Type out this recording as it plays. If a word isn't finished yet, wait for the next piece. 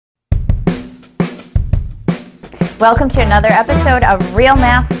Welcome to another episode of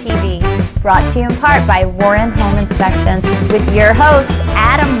Realmass TV, brought to you in part by Warren Home Inspections with your hosts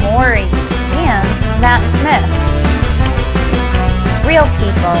Adam Morey and Matt Smith. Real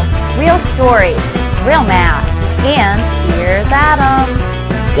people, real stories, real mass, and here's Adam.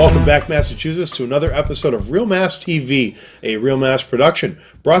 Welcome back, Massachusetts, to another episode of Realmass TV, a Realmass production,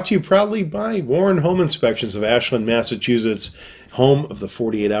 brought to you proudly by Warren Home Inspections of Ashland, Massachusetts, home of the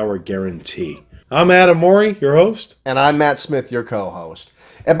 48-hour guarantee. I'm Adam Morey, your host. And I'm Matt Smith, your co-host.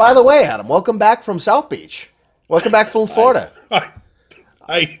 And by the way, Adam, welcome back from South Beach. Welcome back from Florida.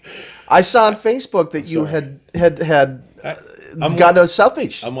 I saw on Facebook that you had gone to South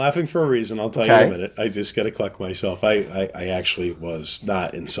Beach. I'm laughing for a reason. I'll tell you in a minute. I just got to collect myself. I actually was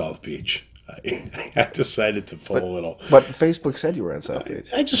not in South Beach. I decided to pull a little. But Facebook said you were in South Beach.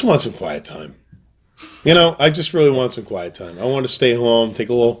 I just want some quiet time. You know, I just really want some quiet time. I want to stay home, take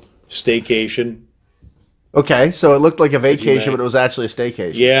a little staycation. Okay, so it looked like a vacation, but it was actually a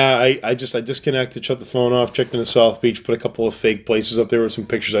staycation. Yeah, I disconnected, shut the phone off, checked into South Beach, put a couple of fake places up there with some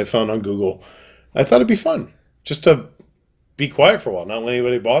pictures I found on Google. I thought it'd be fun just to be quiet for a while, not let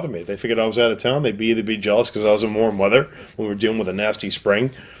anybody bother me. They figured I was out of town. They'd either be jealous because I was in warm weather when we were dealing with a nasty spring.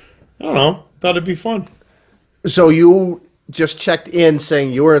 I don't know. Thought it'd be fun. So you just checked in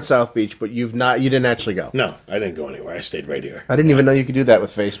saying you were at South Beach, but you didn't actually go. No, I didn't go anywhere. I stayed right here. I didn't even know you could do that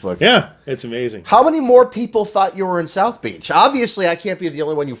with Facebook. Yeah, it's amazing. How many more people thought you were in South Beach? Obviously, I can't be the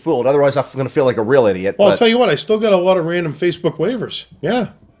only one you fooled. Otherwise, I'm going to feel like a real idiot. Well, I'll tell you what. I still got a lot of random Facebook waivers.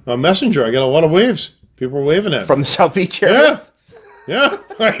 Yeah. On Messenger, I got a lot of waves. People were waving at me. From the South Beach area? Yeah.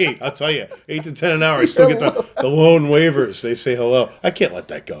 Hey, I'll tell you, 8 to 10 an hour. I still get the lone waivers. They say hello. I can't let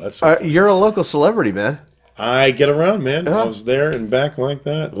that go. That's so you're a local celebrity, man. I get around, man. I was there and back like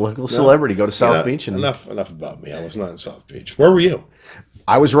that. Local celebrity. Go to South Beach. And enough about me. I was not in South Beach. Where were you?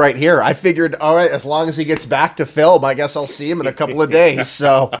 I was right here. I figured, all right, as long as he gets back to film, I guess I'll see him in a couple of days.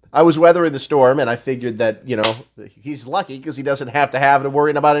 So I was weathering the storm, and I figured that, he's lucky because he doesn't have to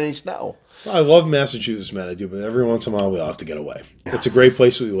worry about any snow. Well, I love Massachusetts, man. I do, but every once in a while we'll have to get away. It's a great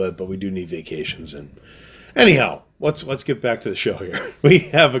place we live, but we do need vacations. And anyhow, let's get back to the show here. We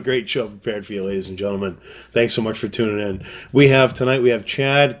have a great show prepared for you, ladies and gentlemen. Thanks so much for tuning in. Tonight we have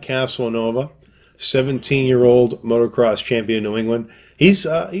Chad Casanova, 17-year-old motocross champion in New England. He's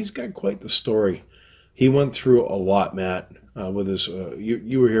got quite the story. He went through a lot, Matt, with his.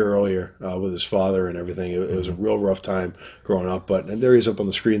 You were here earlier with his father and everything. It was a real rough time growing up, and there he's up on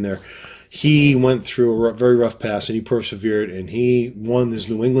the screen there. He went through a very rough past, and he persevered, and he won his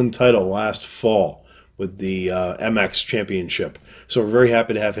New England title last fall with the MX Championship. So we're very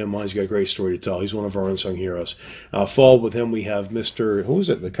happy to have him on. He's got a great story to tell. He's one of our unsung heroes. Followed with him, we have Mr. Who is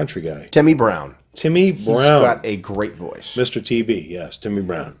it? The country guy. Timmy Brown. Timmy Brown. He's got a great voice. Mr. TB, yes, Timmy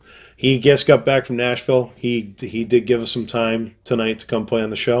Brown. He just got back from Nashville. He did give us some time tonight to come play on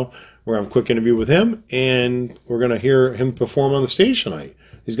the show. We're going to have a quick interview with him, and we're going to hear him perform on the stage tonight.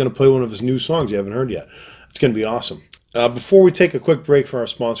 He's going to play one of his new songs you haven't heard yet. It's going to be awesome. Before we take a quick break for our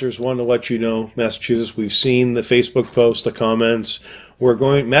sponsors, I wanted to let you know, Massachusetts, we've seen the Facebook posts, the comments.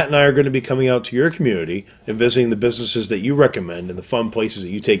 Matt and I are going to be coming out to your community and visiting the businesses that you recommend and the fun places that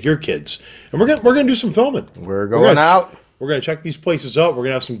you take your kids. And we're going to do some filming. We're going out. We're going to check these places out. We're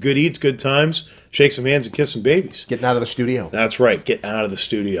going to have some good eats, good times, shake some hands, and kiss some babies. Getting out of the studio. That's right. Getting out of the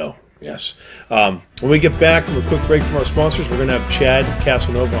studio. Yes. When we get back from a quick break from our sponsors, we're going to have Chad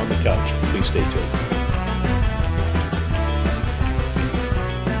Casanova on the couch. Please stay tuned.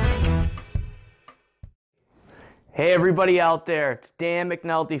 Hey everybody out there, it's Dan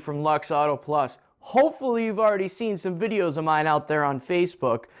McNulty from Lux Auto Plus. Hopefully you've already seen some videos of mine out there on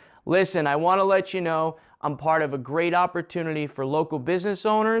Facebook. Listen, I want to let you know I'm part of a great opportunity for local business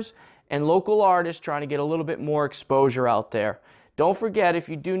owners and local artists trying to get a little bit more exposure out there. Don't forget, if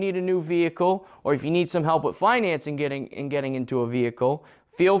you do need a new vehicle or if you need some help with financing getting into a vehicle,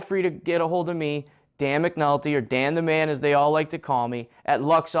 feel free to get a hold of me, Dan McNulty, or Dan the Man as they all like to call me, at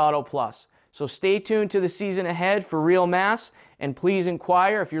Lux Auto Plus. So stay tuned to the season ahead for Realmass, and please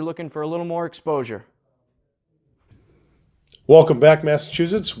inquire if you're looking for a little more exposure. Welcome back,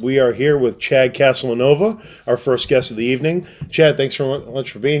 Massachusetts. We are here with Chad Casanova, our first guest of the evening. Chad, thanks so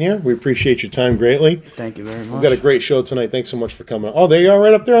much for being here. We appreciate your time greatly. Thank you very much. We've got a great show tonight. Thanks so much for coming. Oh, there you are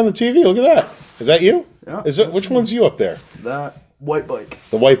right up there on the TV. Look at that. Is that you? Yeah. Which one's you up there? That white bike.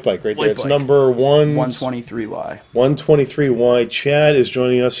 The white bike right there. It's number 123Y. 123Y. Chad is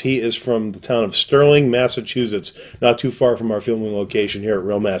joining us. He is from the town of Sterling, Massachusetts, not too far from our filming location here at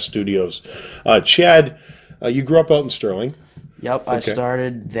Realmass Studios. Chad, you grew up out in Sterling. Yep, I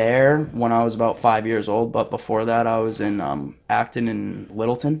started there when I was about 5 years old, but before that I was in Acton and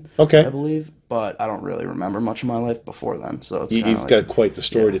Littleton, I believe. But I don't really remember much of my life before then, so it's You've got quite the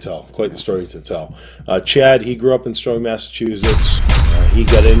story to tell. Quite the story to tell. Chad, he grew up in Strong, Massachusetts. He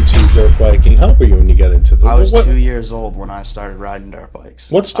got into dirt biking. How old were you when you got into this? I was 2 years old when I started riding dirt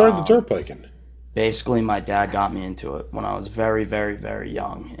bikes. What started the dirt biking? Basically, my dad got me into it when I was very, very, very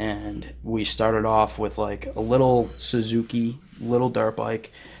young. And we started off with like a little Suzuki, little dirt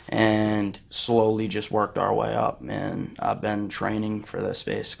bike, and slowly just worked our way up. And I've been training for this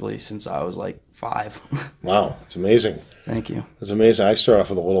basically since I was like 5. Wow, it's amazing. Thank you. It's amazing. I started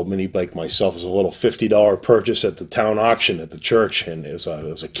off with a little mini bike myself. It was a little $50 purchase at the town auction at the church, and it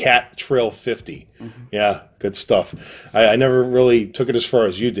was a Cat Trail 50. Yeah, good stuff. I never really took it as far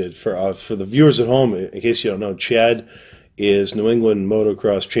as you did. For the viewers at home, in case you don't know, Chad is New England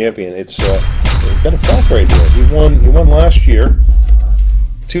motocross champion. It's got a plaque right here. He won last year,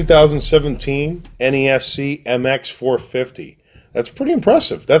 2017 NESC MX 450. That's pretty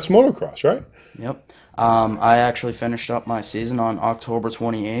impressive. That's motocross, right? Yep. I actually finished up my season on October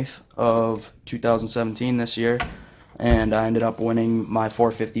 28th of 2017 this year, and I ended up winning my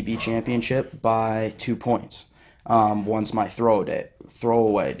 450B championship by 2 points once my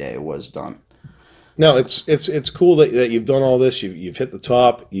throwaway day was done. Now it's cool that you've done all this. You've hit the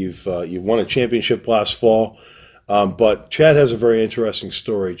top. You've won a championship last fall. But Chad has a very interesting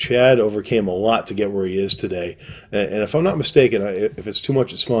story. Chad overcame a lot to get where he is today. And if I'm not mistaken, if it's too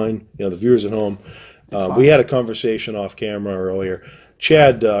much, it's fine. You know, the viewers at home. We had a conversation off camera earlier.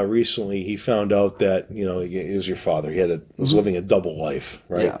 Chad recently, he found out that, you know, he was your father. He was living a double life,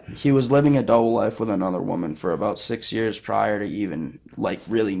 right? Yeah, he was living a double life with another woman for about 6 years prior to even, like,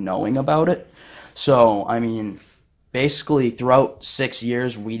 really knowing about it. So, I mean, basically throughout 6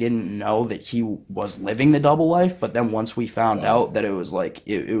 years, we didn't know that he was living the double life. But then once we found out that it was, like,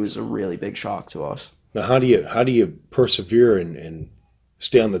 it was a really big shock to us. Now, how do you persevere and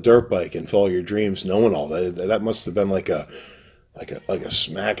stay on the dirt bike and follow your dreams, knowing all that? That must have been like a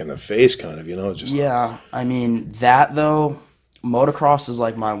smack in the face, kind of, you know? Just yeah, I mean, that though, motocross is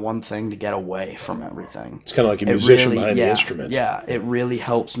like my one thing to get away from everything. It's kind of like a musician behind the instrument. Yeah, it really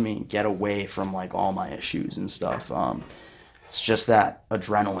helps me get away from like all my issues and stuff. It's just that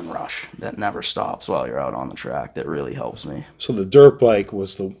adrenaline rush that never stops while you're out on the track that really helps me. So the dirt bike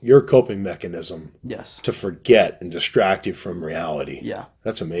was your coping mechanism. Yes. To forget and distract you from reality. Yeah.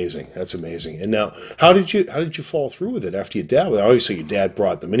 That's amazing. That's amazing. And now, how did you fall through with it after your dad? Well, obviously, your dad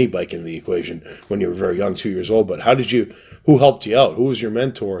brought the mini bike into the equation when you were very young, 2 years old. But who helped you out? Who was your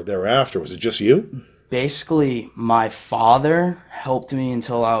mentor thereafter? Was it just you? Basically, my father helped me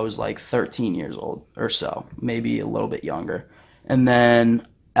until I was like 13 years old or so, maybe a little bit younger. And then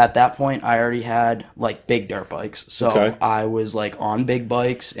at that point, I already had like big dirt bikes. So I was like on big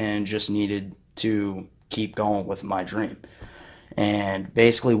bikes and just needed to keep going with my dream. And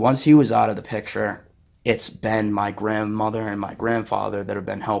basically, once he was out of the picture, it's been my grandmother and my grandfather that have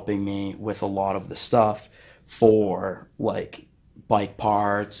been helping me with a lot of the stuff for like bike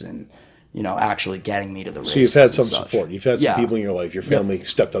parts and, you know, actually getting me to the races. So you've had some support. You've had some people in your life. Your family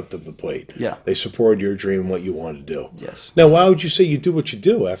stepped up to the plate. Yeah. They supported your dream and what you wanted to do. Yes. Now, why would you say you do what you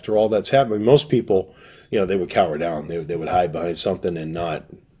do after all that's happening? Most people, you know, they would cower down. They would hide behind something and not,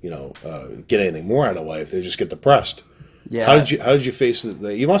 you know, get anything more out of life. They just get depressed. Yeah. How did you face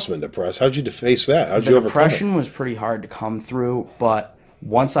that? You must have been depressed. How did you face that? How did you overcome it? The depression was pretty hard to come through, but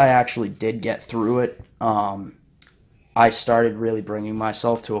once I actually did get through it, I started really bringing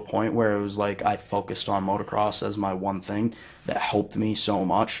myself to a point where it was like I focused on motocross as my one thing that helped me so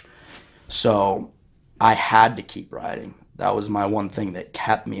much. So I had to keep riding. That was my one thing that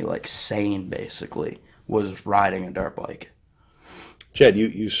kept me like sane, basically, was riding a dirt bike. Chad,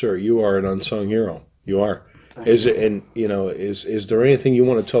 you are an unsung hero. You are. Is there anything you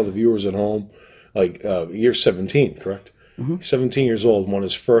want to tell the viewers at home? Like, you're 17, correct? Mm-hmm. 17 years old, won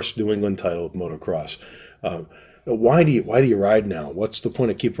his first New England title with motocross. Why do you ride now? What's the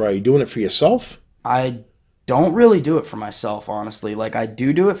point of keep riding? Are you doing it for yourself? I don't really do it for myself, honestly. Like, I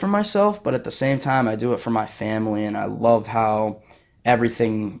do it for myself, but at the same time, I do it for my family, and I love how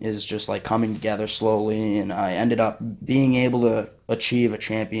everything is just, like, coming together slowly, and I ended up being able to achieve a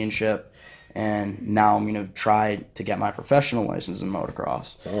championship, and now I'm going to try to get my professional license in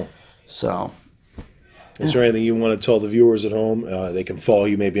motocross. Oh. So... Is there anything you want to tell the viewers at home? They can follow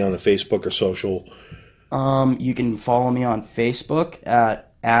you maybe on a Facebook or social. You can follow me on Facebook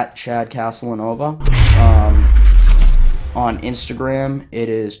at Chad Castellanova. On Instagram, it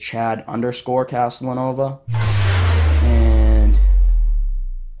is Chad_Castellanova. And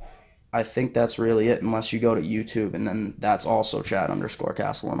I think that's really it, unless you go to YouTube, and then that's also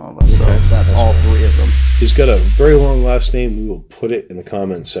Chad_Castellanova. So that's all 3 of them. He's got a very long last name. We will put it in the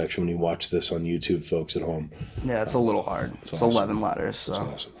comments section when you watch this on YouTube, folks at home. Yeah, it's a little hard. It's awesome. 11 letters. So.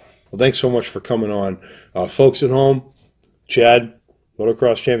 That's awesome. Well, thanks so much for coming on. Folks at home, Chad,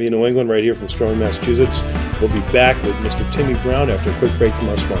 motocross champion New England, right here from Sterling, Massachusetts. We'll be back with Mr. Timmy Brown after a quick break from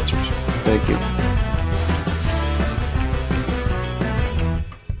our sponsors. Thank you.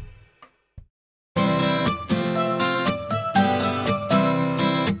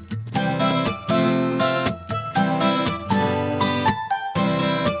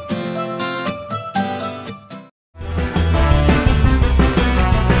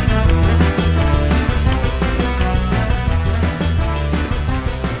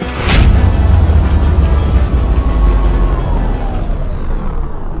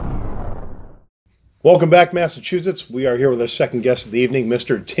 Welcome back, Massachusetts. We are here with our second guest of the evening,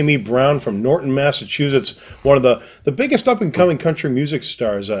 Mr. Timmy Brown from Norton, Massachusetts, one of the biggest up-and-coming country music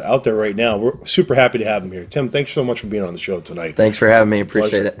stars out there right now. We're super happy to have him here. Tim, thanks so much for being on the show tonight. Thanks for having me.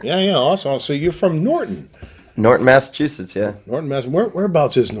 Appreciate it. Yeah, awesome. So you're from Norton. Norton, Massachusetts, yeah. Norton, Massachusetts.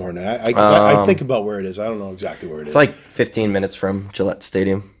 Whereabouts is Norton? I think about where it is. I don't know exactly where it is. It's like 15 minutes from Gillette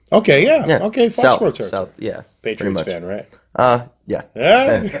Stadium. Okay, yeah. Okay, South, yeah. Patriots fan, right? Yeah. Yeah.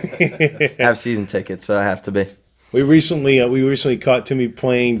 I have season tickets, so I have to be. We recently caught Timmy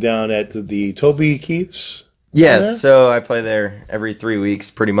playing down at the Toby Keith's. Yes, so I play there every 3 weeks,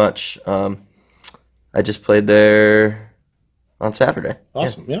 pretty much. I just played there on Saturday.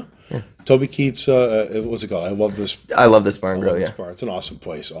 Awesome, yeah. Toby Keith's, what's it called? I love this bar and grill, yeah. It's an awesome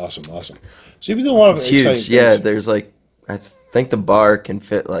place. Awesome. So you've been doing a lot of It's exciting huge, yeah. things. There's like, I think the bar can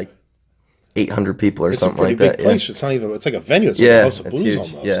fit like 800 people or something like that. It's a pretty big place. Yeah. It's not even. It's like a venue. It's like Yeah, a House of it's Blues huge.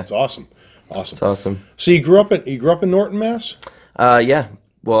 almost. Yeah. It's awesome. It's awesome. So you grew up in Norton, Mass? Yeah.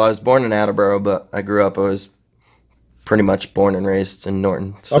 Well, I was born in Attleboro, but I was pretty much born and raised in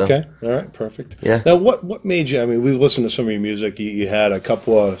Norton. So. Okay. All right. Perfect. Yeah. Now, what made you? I mean, we listened to some of your music. You had a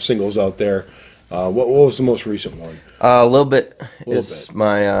couple of singles out there. What was the most recent one? A Little Bit is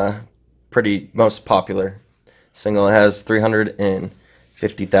my pretty most popular single. It has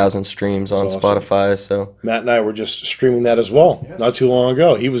 350,000 streams on awesome. Spotify. So Matt and I were just streaming that as well not too long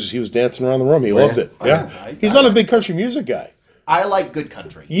ago. He was dancing around the room. He loved it. Yeah. He's not a big country music guy. I like good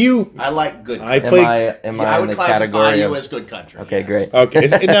country. I like good country. I play. am I I in would the classify category you of? as good country. Okay, great. Okay.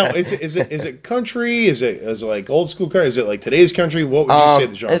 Is it country? Is it like old school country? Is it like today's country? What would you say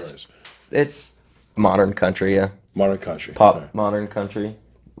the genre is? It's modern country, yeah. Modern country. Pop, Right. modern country.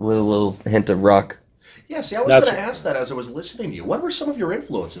 With a little hint of rock. Yeah, see, I was going to ask that as I was listening to you. What were some of your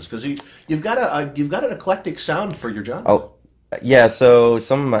influences? Because you've got an eclectic sound for your genre. Oh, yeah. So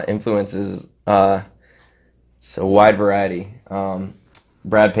some of my influences, so wide variety.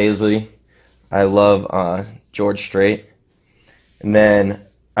 Brad Paisley. I love George Strait, and then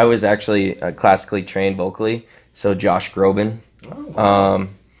I was actually classically trained vocally. So Josh Groban. Oh, wow.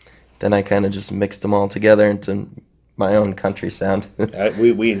 Then I kind of just mixed them all together into my own country sound.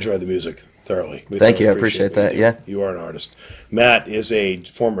 We enjoy the music thoroughly. Thank you. I appreciate that. Yeah. You are an artist. Matt is a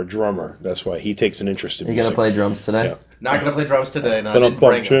former drummer. That's why he takes an interest in You music. gonna play drums today? Yeah. Not going to play drums today. No, I But I'm didn't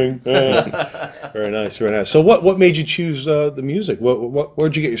bring them. punching. Yeah. Very nice, very nice. So what made you choose the music?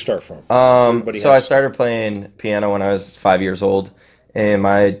 Where'd you get your start from? So I started playing piano when I was 5 years old, and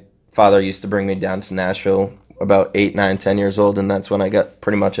my father used to bring me down to Nashville about 8, 9, 10 years old, and that's when I got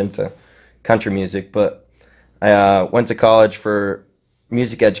pretty much into country music. But I went to college for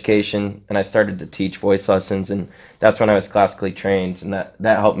music education, and I started to teach voice lessons, and that's when I was classically trained, and that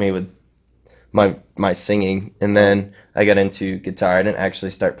helped me with my singing. And then I got into guitar. I didn't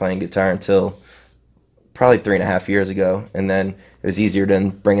actually start playing guitar until probably 3.5 years ago, and then it was easier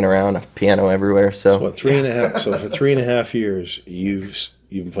than bringing around a piano everywhere. So What, 3.5? So for 3.5 years, you've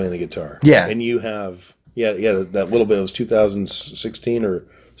been playing the guitar. Yeah. And you have that little bit. It was 2016 or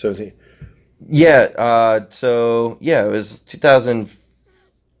 17. Yeah, it was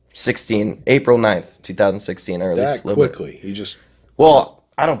 2016, April 9th, 2016. I released That a little bit. quickly. You just Well,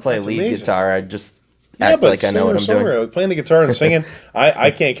 I don't play That's lead amazing. guitar. I just act like I know what I'm doing. Playing the guitar and singing, I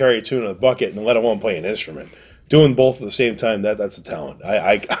can't carry a tune in a bucket and let alone play an instrument. Doing both at the same time, that's a talent.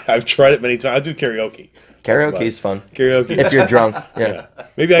 I've tried it many times. I do karaoke. Karaoke's fun. Karaoke. If you're drunk, yeah.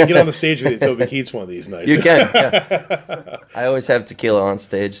 Maybe I can get on the stage with you, Toby Keith's one of these nights. You can, yeah. I always have tequila on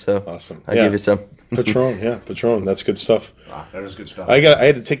stage, so Awesome. I'll Yeah. give you some. Patron. That's good stuff. Ah, that is good stuff. I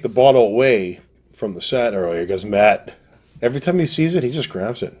had to take the bottle away from the set earlier because Matt, every time he sees it, he just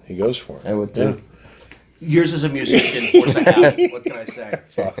grabs it. He goes for it. I would too. Yours as a musician, force a habit. What can I say?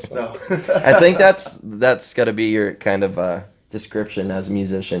 Awesome. So, I think that's got to be your kind of description as a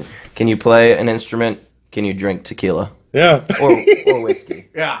musician. Can you play an instrument? Can you drink tequila? Yeah. Or whiskey?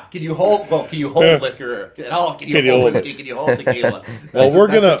 Yeah. Can you hold liquor at all? Can you hold whiskey? Can you hold tequila? That's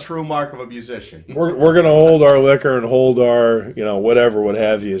a true mark of a musician. We're gonna hold our liquor and hold our, you know, whatever, what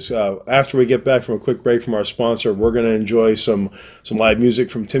have you. After we get back from a quick break from our sponsor, we're gonna enjoy some live music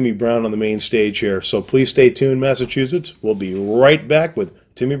from Timmy Brown on the main stage here. So please stay tuned, Massachusetts. We'll be right back with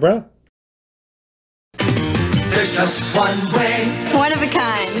Timmy Brown. There's just one way, One of a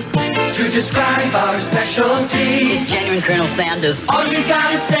kind. to describe our specialty. It's genuine Colonel Sanders. All you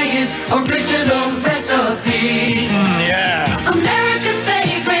gotta say is original recipe. Yeah. America's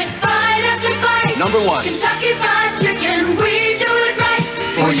favorite, bite after bite. #1. Kentucky Fried Chicken, we do it right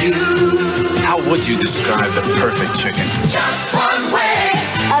For you, How would you describe the perfect chicken? just one way.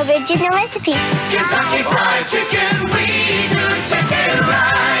 Original recipe. Kentucky Fried Chicken, we do chicken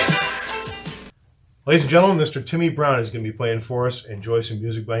right. Ladies and gentlemen, Mr. Timmy Brown is going to be playing for us. Enjoy some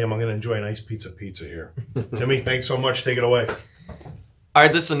music by him. I'm going to enjoy a nice pizza here. Timmy, thanks so much. Take it away. All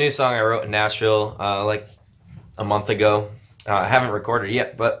right, this is a new song I wrote in Nashville like a month ago. I haven't recorded it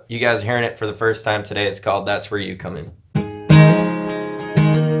yet, but you guys are hearing it for the first time today. It's called That's Where You Come In.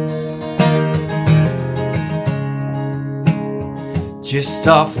 Just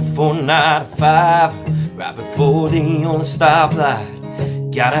off of 495, right before the only stoplight.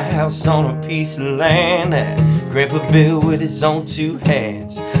 Got a house on a piece of land that Grandpa built with his own 2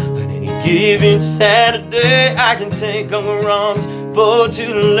 hands. On any given Saturday, I can take Uncle Ron's boat to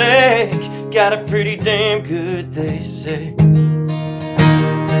the lake. Got it pretty damn good, they say.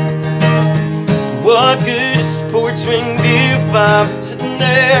 What good is sports ring if I'm sitting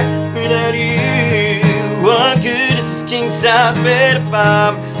there without you? What good is this king size bed if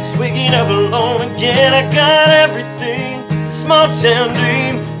I'm just waking up alone again? I got everything. Small town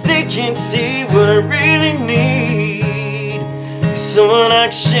dream, they can't see what I really need. Someone I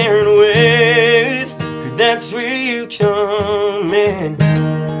can share it with, 'cause that's where you come in.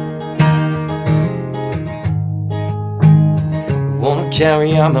 Wanna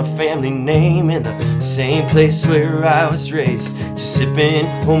carry on my family name in the same place where I was raised. Just sipping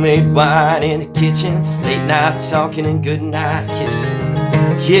homemade wine in the kitchen, late night talking and good night kissing.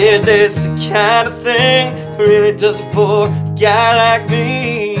 Yeah, that's the kind of thing really does it for a guy like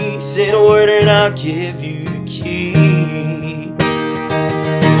me. Say the word and I'll give you the key.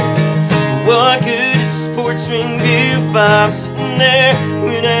 What good is sports ring if I'm sitting there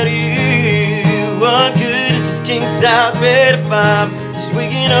without you? What good is this king size bed if I'm just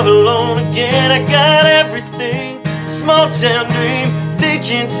waking up alone again? I got everything, a small town dream, they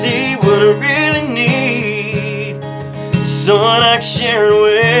can't see what I really need. Someone I can share it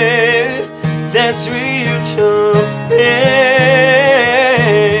with, that's where you come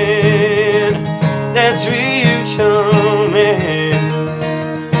in. That's where you come in.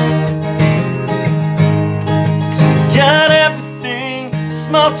 'Cause I got everything, a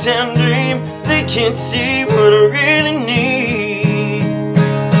small town dream, they can't see what I really need.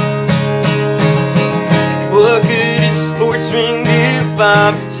 What good is sports ring if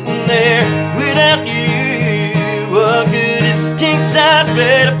I'm sitting there without you? What good is this king size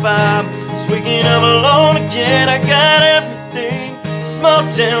bed if I'm just waking up alone again? I got everything, a small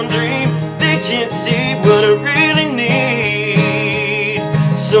town dream, they can't see what I really need.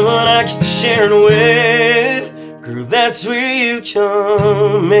 Someone I can share it with, girl, that's where you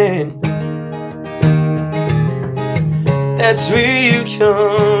come in. That's where you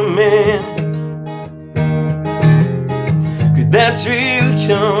come in. Girl, that's where you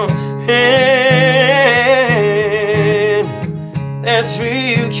come in. That's where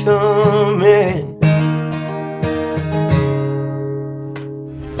you come in.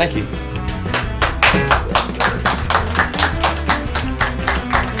 Thank you.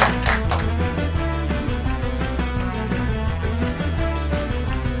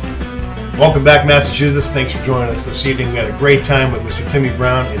 Welcome back, Massachusetts. Thanks for joining us this evening. We had a great time with Mr. Timmy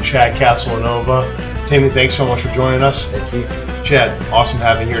Brown and Chad Castellanova. Timmy, thanks so much for joining us. Thank you. Chad, awesome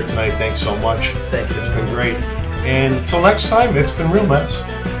having you here tonight. Thanks so much. Thank you. It's been great. And until next time, it's been Realmass.